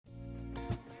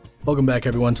Welcome back,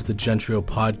 everyone, to the Gentreo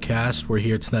podcast. We're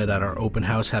here tonight at our open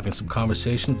house having some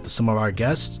conversations with some of our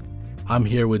guests. I'm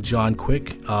here with John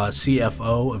Quick,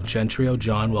 CFO of Gentreo.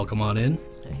 John, welcome on in.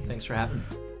 Hey, thanks for having me.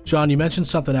 John, you mentioned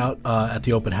something out at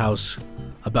the open house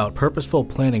about purposeful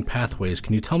planning pathways.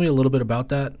 Can you tell me a little bit about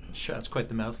that? Sure, that's quite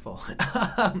the mouthful.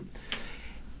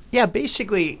 Yeah,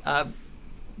 basically,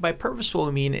 by purposeful,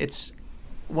 I mean it's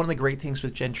one of the great things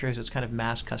with Gentreo is it's kind of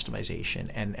mass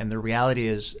customization. And the reality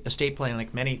is estate planning,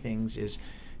 like many things, is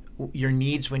your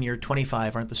needs when you're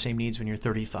 25 aren't the same needs when you're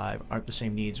 35, aren't the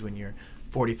same needs when you're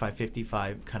 45,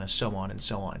 55, kind of so on and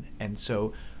so on. And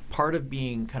so part of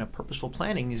being kind of purposeful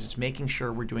planning is it's making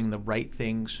sure we're doing the right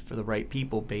things for the right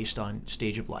people based on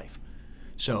stage of life.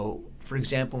 So, for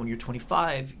example, when you're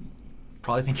 25, you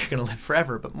probably think you're going to live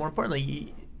forever, but more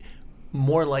importantly,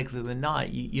 more likely than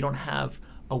not, you don't have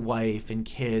a wife and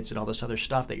kids and all this other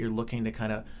stuff that you're looking to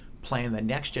kind of plan the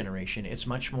next generation. It's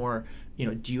much more,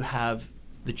 do you have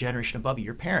the generation above you,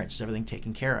 your parents, is everything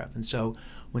taken care of? And so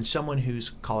when someone who's,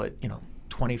 call it,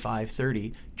 25,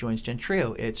 30 joins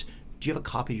Gentreo, it's, do you have a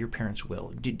copy of your parents'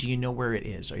 will? Do you know where it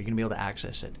is? Are you going to be able to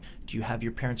access it? Do you have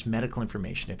your parents' medical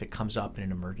information if it comes up in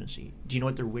an emergency? Do you know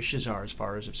what their wishes are as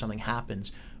far as if something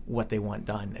happens, what they want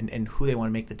done, and who they want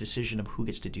to make the decision of who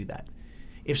gets to do that?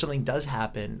 If something does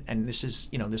happen, and this is,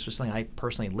 this was something I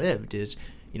personally lived, is,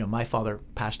 my father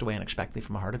passed away unexpectedly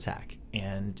from a heart attack.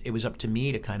 And it was up to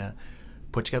me to kind of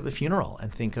put together the funeral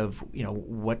and think of,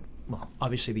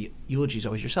 obviously the eulogy is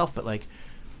always yourself, but like,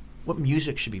 what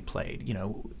music should be played?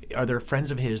 Are there friends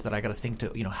of his that I got to think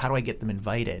to, how do I get them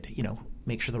invited?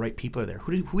 Make sure the right people are there.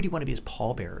 Who do you want to be as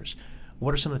pallbearers?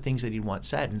 What are some of the things that he'd want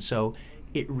said? And so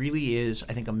it really is,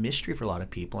 I think, a mystery for a lot of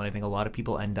people. And I think a lot of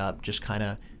people end up just kind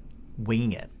of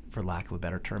winging it, for lack of a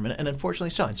better term, and unfortunately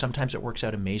so. And sometimes it works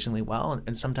out amazingly well,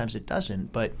 and sometimes it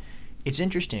doesn't. But it's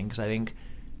interesting because I think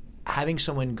having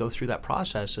someone go through that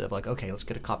process of like, okay, let's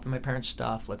get a copy of my parents'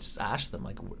 stuff. Let's ask them,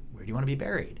 like, where do you want to be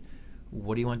buried?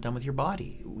 What do you want done with your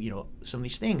body? Some of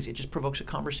these things, it just provokes a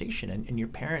conversation. And your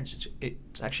parents,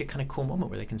 it's actually a kind of cool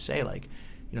moment where they can say, like,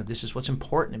 this is what's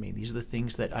important to me. These are the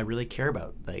things that I really care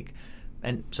about. Like,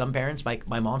 and some parents, like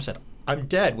my mom said, I'm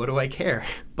dead. What do I care?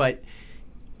 But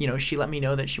she let me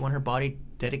know that she wanted her body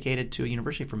dedicated to a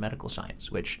university for medical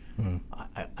science, which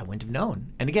I wouldn't have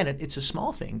known. And again, it's a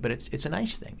small thing, but it's a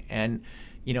nice thing. And,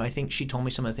 I think she told me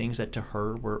some of the things that to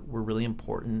her were really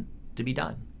important to be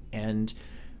done. And,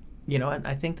 and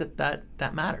I think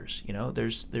that matters.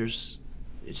 There's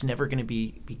it's never going to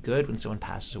be good when someone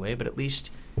passes away, but at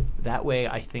least that way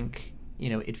I think,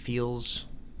 it feels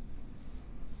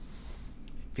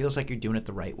like you're doing it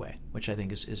the right way, which I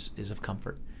think is of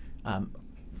comfort.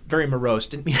 Very morose.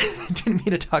 Didn't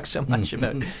mean to talk so much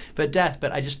about death,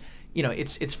 but I just,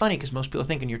 it's funny because most people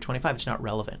think when you're 25 it's not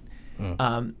relevant.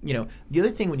 The other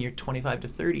thing when you're 25 to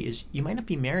 30 is you might not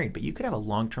be married, but you could have a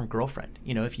long-term girlfriend.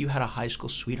 If you had a high school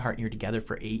sweetheart and you're together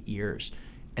for 8 years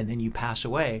and then you pass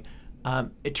away,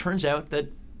 it turns out that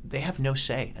they have no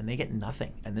say and they get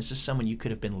nothing. And this is someone you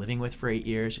could have been living with for 8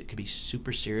 years. It could be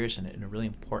super serious and in a really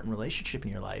important relationship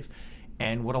in your life.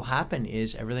 And what'll happen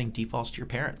is everything defaults to your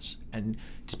parents. And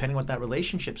depending on what that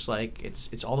relationship's like,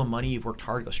 it's all the money you've worked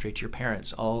hard goes straight to your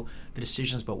parents. All the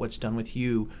decisions about what's done with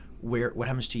you, what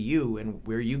happens to you, and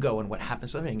where you go, and what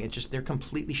happens to everything. It's just they're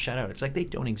completely shut out. It's like they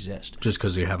don't exist. Just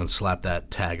because you haven't slapped that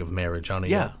tag of marriage on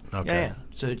it yet. Okay. Yeah.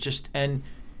 So it just and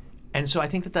so I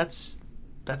think that's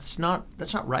not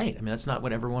right. I mean, that's not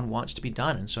what everyone wants to be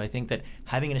done. And so I think that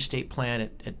having an estate plan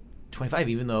at 25,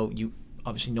 even though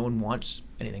obviously no one wants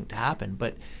anything to happen,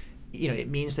 but it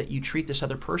means that you treat this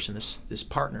other person, this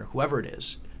partner, whoever it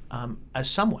is, as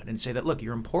someone, and say that, look,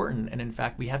 you're important, and in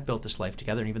fact we have built this life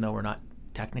together, and even though we're not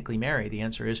technically married, the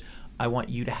answer is I want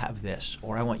you to have this,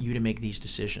 or I want you to make these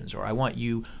decisions, or I want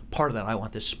you part of that, I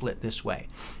want this split this way.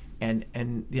 And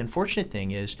the unfortunate thing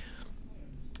is,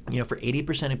 for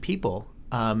 80% of people,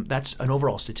 that's an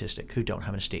overall statistic who don't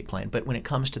have an estate plan, but when it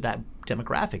comes to that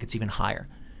demographic, it's even higher.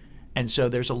 And so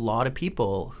there's a lot of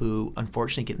people who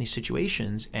unfortunately get in these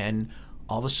situations and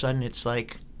all of a sudden it's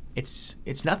like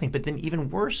it's nothing. But then even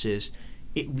worse is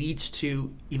it leads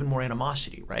to even more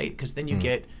animosity, right? Because then you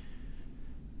get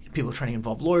people trying to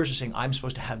involve lawyers and saying, I'm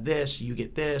supposed to have this, you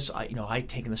get this, I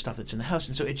taken the stuff that's in the house.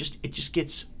 And so it just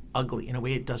gets ugly in a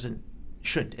way it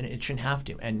shouldn't, and it shouldn't have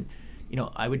to. And,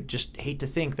 I would just hate to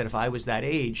think that if I was that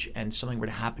age and something were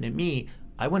to happen to me,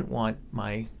 I wouldn't want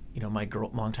my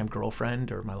long-time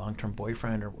girlfriend or my long-term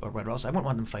boyfriend or whatever else, I wouldn't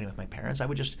want them fighting with my parents. I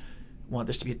would just want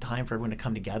this to be a time for everyone to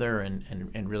come together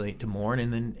and really to mourn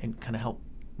and kind of help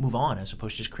move on, as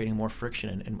opposed to just creating more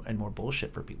friction and more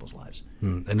bullshit for people's lives.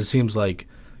 And it seems like,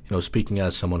 speaking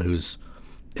as someone who's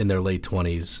in their late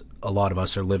 20s, a lot of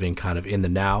us are living kind of in the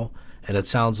now. And it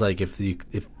sounds like if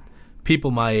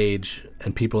people my age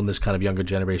and people in this kind of younger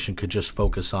generation could just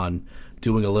focus on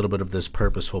doing a little bit of this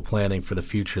purposeful planning for the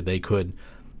future, they could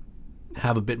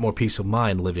have a bit more peace of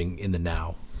mind living in the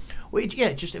now. Well,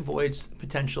 it just avoids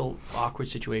potential awkward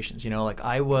situations. Like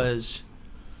I was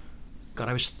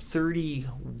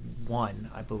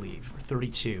 31, I believe, or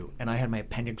 32, and I had my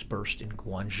appendix burst in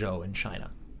Guangzhou in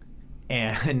China.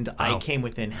 And wow. I came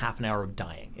within half an hour of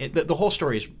dying. The whole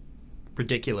story is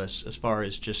ridiculous as far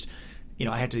as just,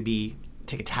 I had to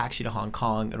take a taxi to Hong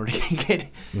Kong in order to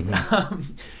get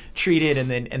treated, and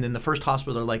then the first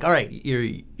hospital, they're like, all right,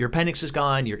 your appendix is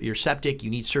gone, you're septic, you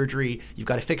need surgery, you've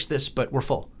got to fix this, but we're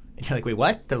full. And you're like, wait,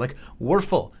 what? They're like, we're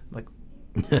full. I'm like,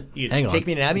 you take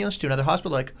me in an ambulance to another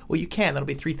hospital? Like, well, you can. That'll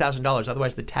be $3,000.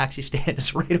 Otherwise, the taxi stand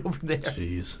is right over there.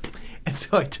 Jeez. And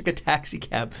so I took a taxi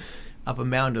cab up a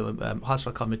mountain to a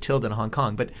hospital called Matilda in Hong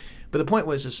Kong. But the point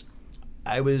was,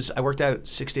 I worked out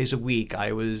 6 days a week.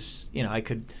 I was, I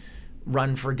could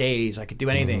run for days. I could do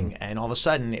anything. And all of a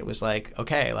sudden, it was like,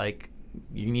 okay, like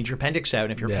you need your appendix out,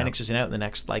 and if your appendix isn't out in the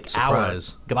next hour,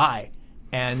 goodbye.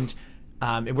 And it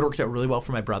would have worked out really well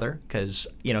for my brother because,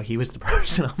 he was the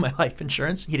person on my life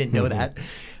insurance. He didn't know that.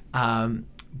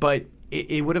 But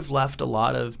it would have left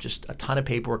just a ton of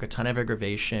paperwork, a ton of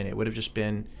aggravation. It would have just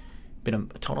been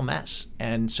a total mess.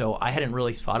 And so I hadn't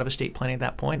really thought of estate planning at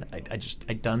that point.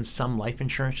 I'd done some life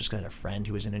insurance just because I had a friend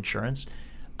who was in insurance.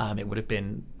 It would have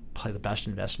been probably the best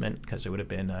investment because it would have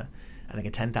been, I think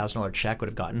a $10,000 check would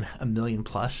have gotten $1 million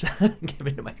plus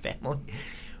given to my family.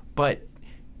 But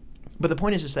the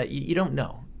point is that you don't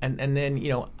know. And then,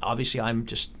 obviously I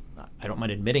don't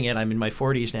mind admitting it. I'm in my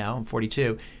 40s now. I'm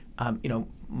 42.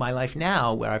 My life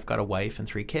now, where I've got a wife and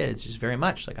 3 kids, is very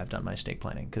much like I've done my estate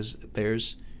planning because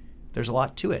there's a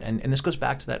lot to it. And this goes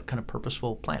back to that kind of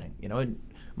purposeful planning.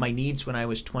 My needs when I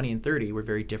was 20 and 30 were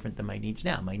very different than my needs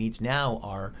now. My needs now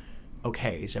are,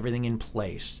 okay, is everything in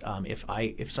place?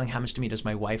 If something happens to me, does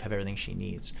my wife have everything she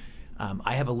needs?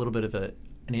 I have a little bit of an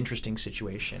interesting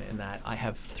situation in that I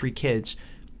have 3 kids.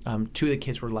 2 of the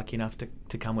kids were lucky enough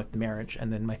to come with the marriage,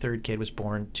 and then my 3rd kid was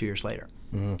born 2 years later.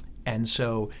 Mm-hmm. And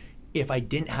so if I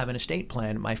didn't have an estate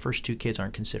plan, my first 2 kids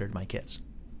aren't considered my kids,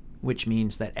 which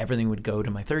means that everything would go to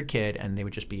my 3rd kid, and they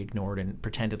would just be ignored and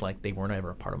pretended like they weren't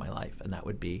ever a part of my life, and that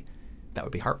would be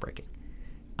heartbreaking.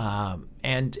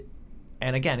 And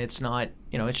again, it's not,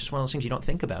 it's just one of those things you don't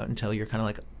think about until you're kind of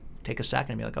like, take a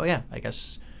second and be like, oh yeah, I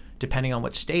guess depending on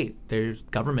what state, there's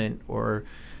government or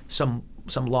some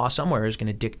law somewhere is going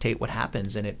to dictate what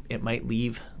happens, and it might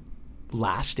leave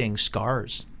lasting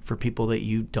scars for people that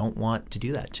you don't want to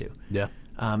do that to. Yeah.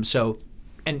 So,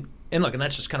 and look, and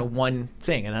that's just kind of one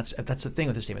thing, and that's the thing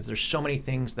with this statement. There's so many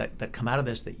things that come out of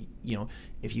this that,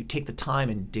 if you take the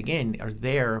time and dig in, are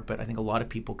there, but I think a lot of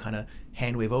people kind of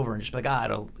hand wave over and just be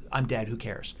like, I'm dead, who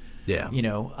cares? Yeah.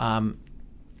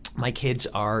 My kids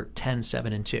are 10,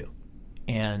 7, and 2.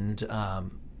 And,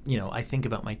 I think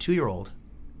about my 2-year-old,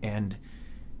 and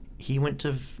he wouldn't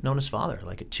have known his father.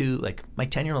 Like my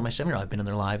 10-year-old, my 7-year-old, I've been in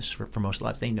their lives for most of their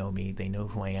lives. They know me. They know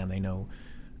who I am. They know,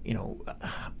 they know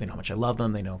how much I love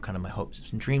them. They know kind of my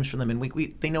hopes and dreams for them. And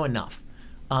they know enough.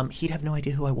 He'd have no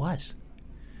idea who I was.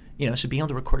 So being able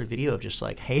to record a video of just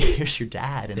like, hey, here's your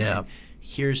dad. And then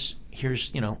here's what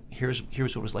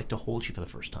it was like to hold you for the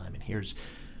first time. And here's,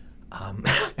 I'm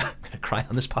going to cry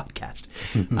on this podcast.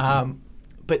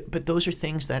 But those are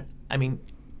things that,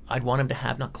 I'd want him to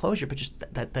have, not closure, but just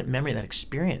that memory, that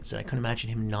experience. And I couldn't imagine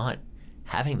him not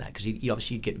having that, because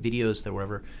you'd get videos that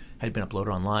whatever had been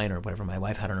uploaded online or whatever my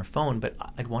wife had on her phone, but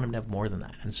I'd want him to have more than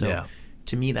that. And so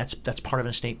to me, that's part of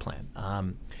an estate plan.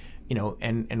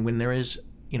 And when there is,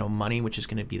 money which is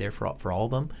going to be there for all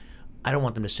of them, I don't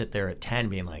want them to sit there at 10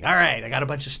 being like, all right, I got a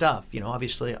bunch of stuff.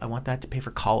 Obviously I want that to pay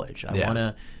for college.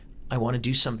 I want to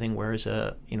do something where as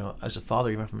a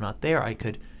father, even if I'm not there, I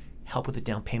could help with the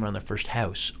down payment on their first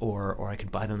house, or I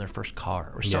could buy them their first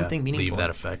car, or something meaningful. Leave that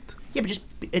effect. Yeah, but just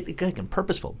again,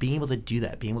 purposeful, being able to do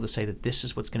that, being able to say that this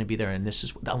is what's going to be there, and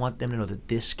I want them to know that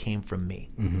this came from me.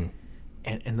 Mm-hmm.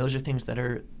 And those are things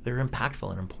they're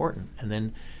impactful and important. And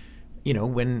then,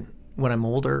 when I'm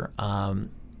older, and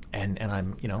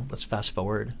I'm, let's fast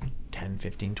forward 10,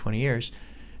 15, 20 years,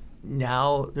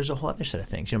 now there's a whole other set of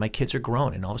things. My kids are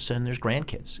grown, and all of a sudden there's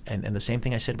grandkids. And the same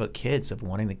thing I said about kids, of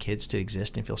wanting the kids to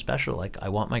exist and feel special. Like, I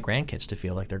want my grandkids to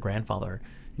feel like their grandfather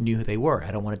knew who they were. I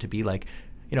don't want it to be like,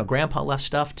 Grandpa left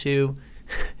stuff to,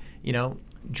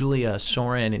 Julia,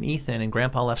 Soren, and Ethan, and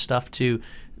Grandpa left stuff to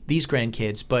these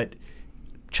grandkids, but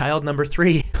child number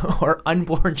 3 or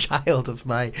unborn child of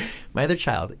my other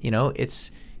child,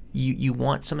 you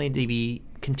want something to be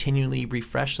continually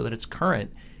refreshed so that it's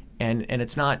current, and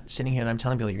it's not sitting here that I'm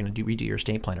telling people you're going to redo your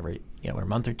estate plan every every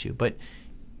month or two, but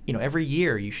every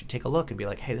year you should take a look and be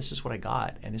like, hey, this is what I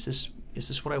got, and is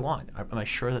this what I want? Am I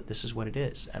sure that this is what it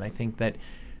is? And I think that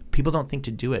people don't think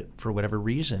to do it for whatever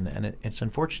reason, and it's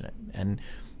unfortunate. And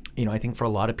I think for a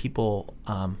lot of people,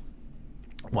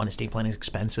 one, estate planning is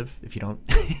expensive if you don't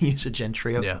use a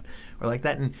Gentreo or like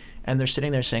that, and they're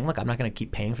sitting there saying, look, I'm not going to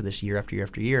keep paying for this year after year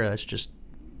after year. That's just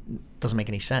doesn't make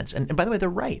any sense. And by the way, they're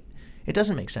right. It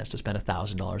doesn't make sense to spend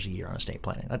 $1,000 a year on estate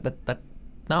planning.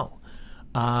 No.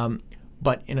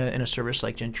 But in a service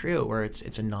like Gentreo, where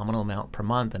it's a nominal amount per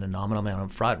month and a nominal amount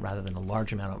up front rather than a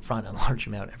large amount up front and a large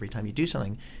amount every time you do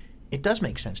something, it does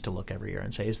make sense to look every year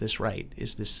and say, is this right?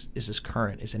 Is this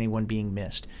current? Is anyone being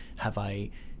missed?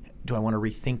 Do I want to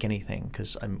rethink anything?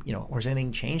 Because or has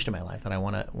anything changed in my life that I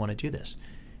want to do this?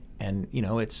 And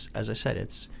it's, as I said,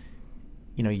 it's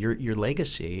your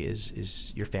legacy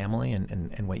is your family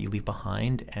and what you leave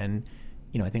behind. And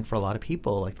I think for a lot of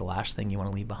people, like, the last thing you want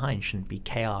to leave behind shouldn't be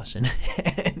chaos and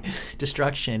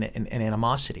destruction and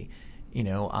animosity.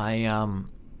 I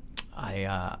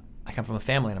come from a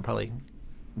family, and I'm probably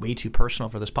way too personal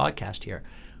for this podcast here,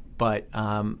 but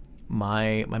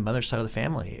my mother's side of the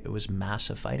family, it was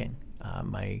massive fighting.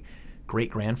 My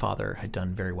great-grandfather had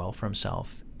done very well for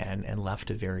himself and left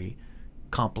a very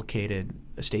complicated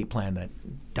estate plan that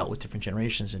dealt with different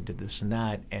generations and did this and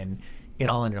that, and it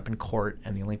all ended up in court,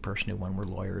 and the only person who won were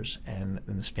lawyers, and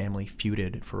this family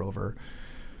feuded for over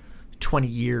 20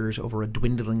 years over a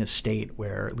dwindling estate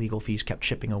where legal fees kept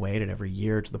chipping away at it every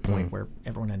year, to the point where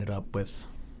everyone ended up with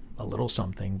a little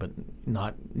something, but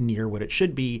not near what it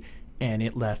should be. And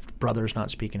it left brothers not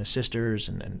speaking to sisters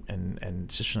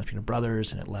and sisters not speaking to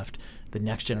brothers, and it left the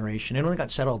next generation. It only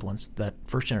got settled once that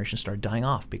first generation started dying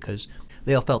off, because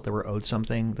they all felt they were owed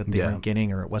something that they weren't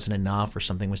getting, or it wasn't enough, or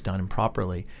something was done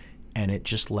improperly. And it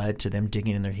just led to them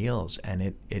digging in their heels,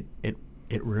 and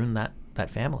it ruined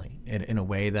that family in a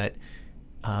way that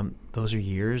those are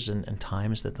years and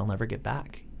times that they'll never get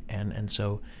back. And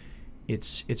so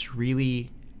it's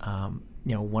really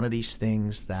one of these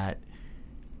things that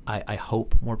I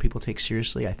hope more people take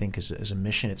seriously. I think as a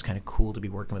mission, it's kind of cool to be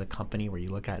working with a company where you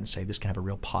look at it and say, this can have a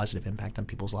real positive impact on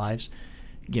people's lives.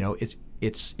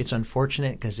 It's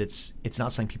unfortunate because it's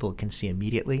not something people can see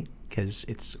immediately, because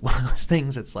it's one of those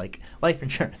things. It's like life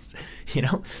insurance,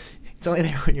 it's only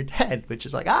there when you're dead, which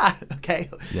is like, okay,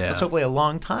 that's hopefully a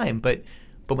long time. But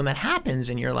when that happens,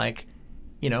 and you're like,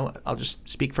 I'll just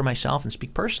speak for myself and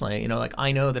speak personally. Like,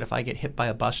 I know that if I get hit by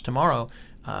a bus tomorrow,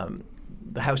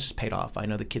 the house is paid off. I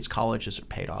know the kids' colleges are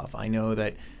paid off. I know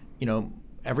that,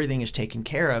 everything is taken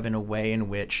care of in a way in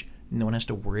which no one has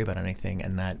to worry about anything,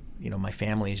 and that, my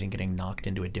family isn't getting knocked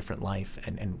into a different life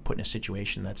and put in a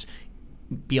situation that's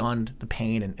beyond the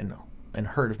pain and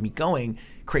hurt of me going,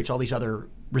 creates all these other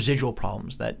residual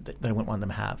problems that I wouldn't want them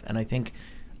to have. And I think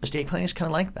estate planning is kind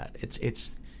of like that.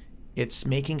 It's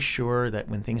making sure that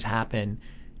when things happen,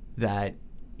 that,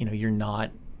 you're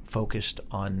not focused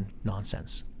on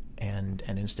nonsense. And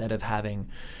instead of having,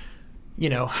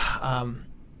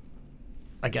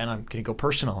 again, I'm going to go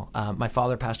personal. My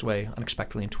father passed away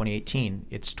unexpectedly in 2018.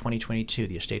 It's 2022.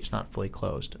 The estate's not fully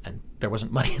closed, and there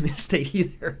wasn't money in the estate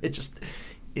either. It just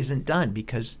isn't done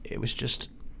because it was just,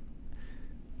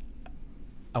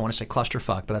 I want to say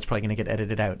clusterfuck, but that's probably going to get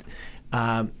edited out.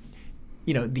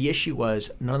 The issue was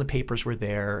none of the papers were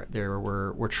there. There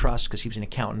were trusts, because he was an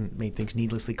accountant, made things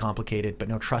needlessly complicated, but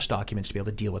no trust documents to be able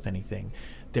to deal with anything.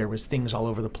 There was things all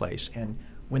over the place. And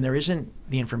when there isn't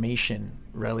the information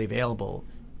readily available,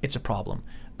 it's a problem.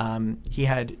 He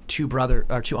had two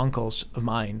uncles of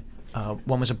mine.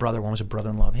 One was a brother, one was a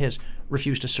brother-in-law of his,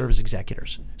 refused to serve as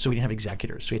executors. So we didn't have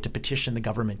executors. So we had to petition the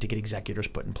government to get executors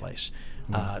put in place.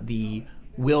 The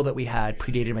will that we had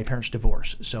predated my parents'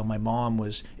 divorce. So my mom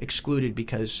was excluded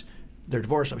because they're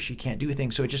divorced, so she can't do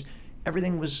things. So it just,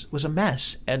 everything was a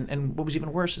mess. And what was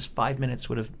even worse is 5 minutes,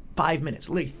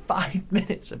 literally 5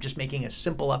 minutes of just making a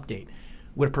simple update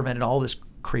would have prevented all this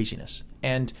craziness.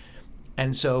 And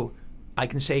so I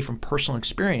can say from personal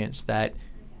experience that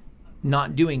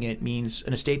not doing it means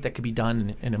an estate that could be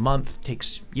done in a month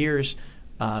takes years.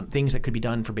 Things that could be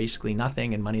done for basically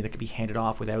nothing, and money that could be handed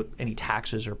off without any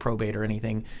taxes or probate or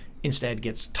anything, instead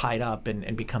gets tied up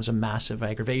and becomes a massive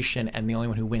aggravation, and the only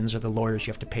one who wins are the lawyers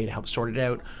you have to pay to help sort it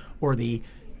out, or the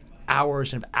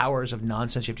hours and hours of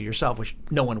nonsense you have to do yourself, which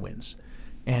no one wins.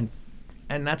 And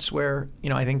that's where,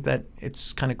 I think that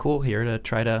it's kind of cool here to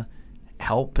try to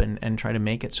help and try to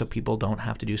make it so people don't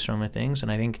have to do so many things.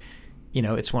 And I think,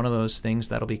 it's one of those things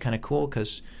that'll be kind of cool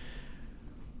because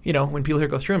when people here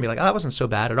go through and be like, oh, that wasn't so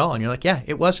bad at all. And you're like, yeah,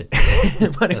 it wasn't.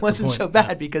 But it wasn't so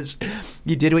bad because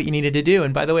you did what you needed to do.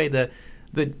 And by the way,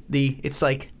 it's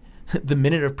like the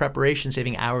minute of preparation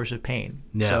saving hours of pain.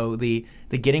 Yeah. So the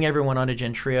getting everyone onto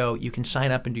Gentreo, you can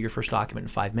sign up and do your first document in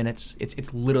 5 minutes.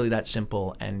 It's literally that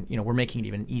simple. And, we're making it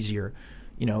even easier.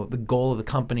 The goal of the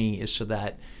company is so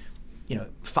that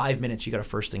 5 minutes, you got a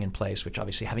first thing in place, which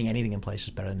obviously having anything in place is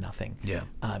better than nothing. Yeah.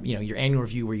 Your annual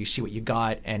review where you see what you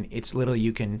got, and it's literally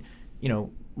you can,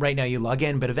 right now you log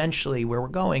in, but eventually where we're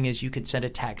going is you could send a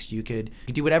text, you could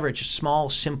do whatever. It's just small,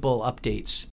 simple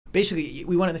updates. Basically,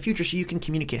 we want it in the future so you can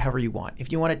communicate however you want.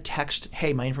 If you want to text,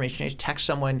 hey, my information changed, text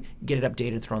someone, get it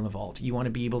updated, throw in the vault. You want to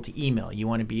be able to email. You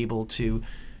want to be able to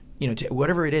to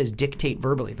whatever it is, dictate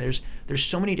verbally. There's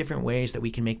so many different ways that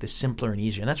we can make this simpler and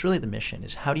easier. And that's really the mission,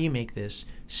 is how do you make this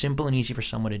simple and easy for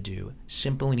someone to do,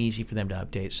 simple and easy for them to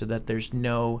update, so that there's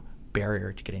no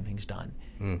barrier to getting things done.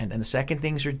 And the second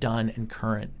things are done and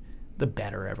current, the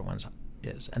better everyone's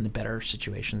is, and the better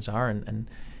situations are. And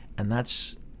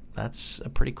that's a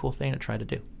pretty cool thing to try to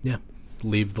do. Yeah.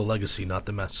 Leave the legacy, not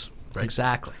the mess. Right?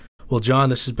 Exactly. Well, John,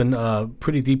 this has been a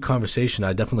pretty deep conversation.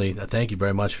 I definitely thank you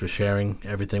very much for sharing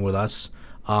everything with us.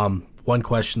 One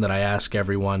question that I ask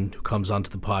everyone who comes onto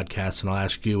the podcast, and I'll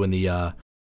ask you in the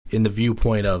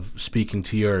viewpoint of speaking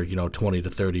to your 20 to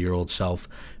 30-year-old self,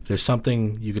 if there's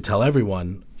something you could tell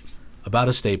everyone about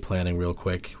estate planning real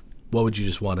quick, what would you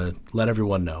just want to let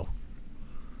everyone know?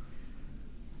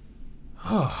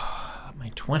 Oh, my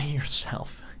 20-year-old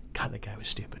self. God, that guy was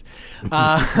stupid.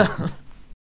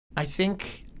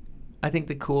 I think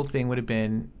the cool thing would have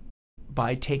been,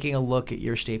 by taking a look at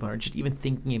your estate plan, or just even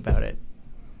thinking about it,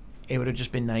 it would have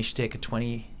just been nice to take a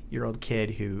 20-year-old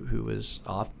kid who was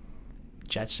off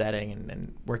jet setting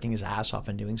and working his ass off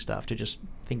and doing stuff, to just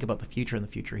think about the future and the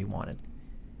future he wanted.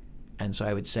 And so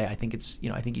I would say, I think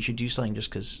you should do something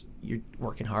just because you're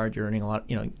working hard, you're earning a lot,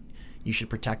 you should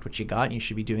protect what you got, and you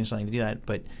should be doing something to do that.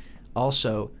 But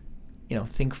also,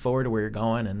 think forward to where you're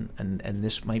going, and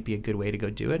this might be a good way to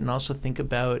go do it. And also think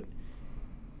about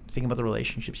the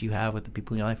relationships you have with the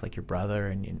people in your life, like your brother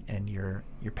and your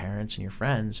parents and your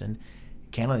friends. And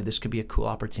candidly, this could be a cool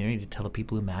opportunity to tell the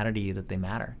people who matter to you that they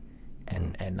matter.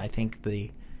 And I think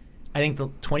the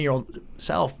 20-year-old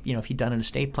self, if he'd done an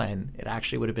estate plan, it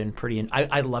actually would have been pretty.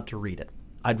 I'd love to read it.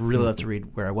 I'd really love to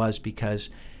read where I was, because,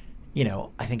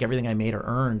 I think everything I made or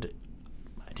earned,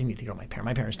 I didn't need to go to my parents.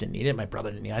 My parents didn't need it. My brother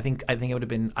didn't need it. I think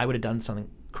I would have done something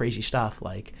crazy stuff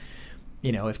like,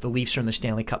 if the Leafs are in the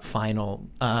Stanley Cup final,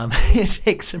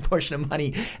 take some portion of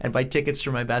money and buy tickets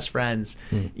for my best friends.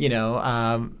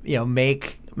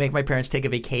 Make my parents take a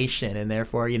vacation, and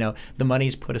therefore, the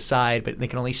money's put aside, but they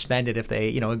can only spend it if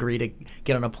they, agree to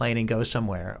get on a plane and go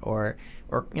somewhere. Or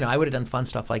I would have done fun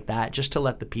stuff like that, just to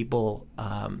let the people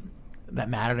that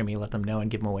matter to me, let them know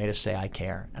and give them a way to say I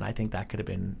care. And I think that could have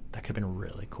been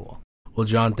really cool. Well,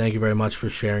 John, thank you very much for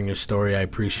sharing your story. I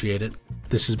appreciate it.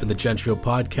 This has been the Gentreo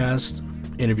Podcast,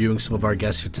 interviewing some of our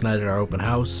guests here tonight at our open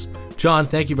house. John,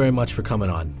 thank you very much for coming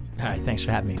on. All right, thanks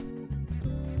for having me.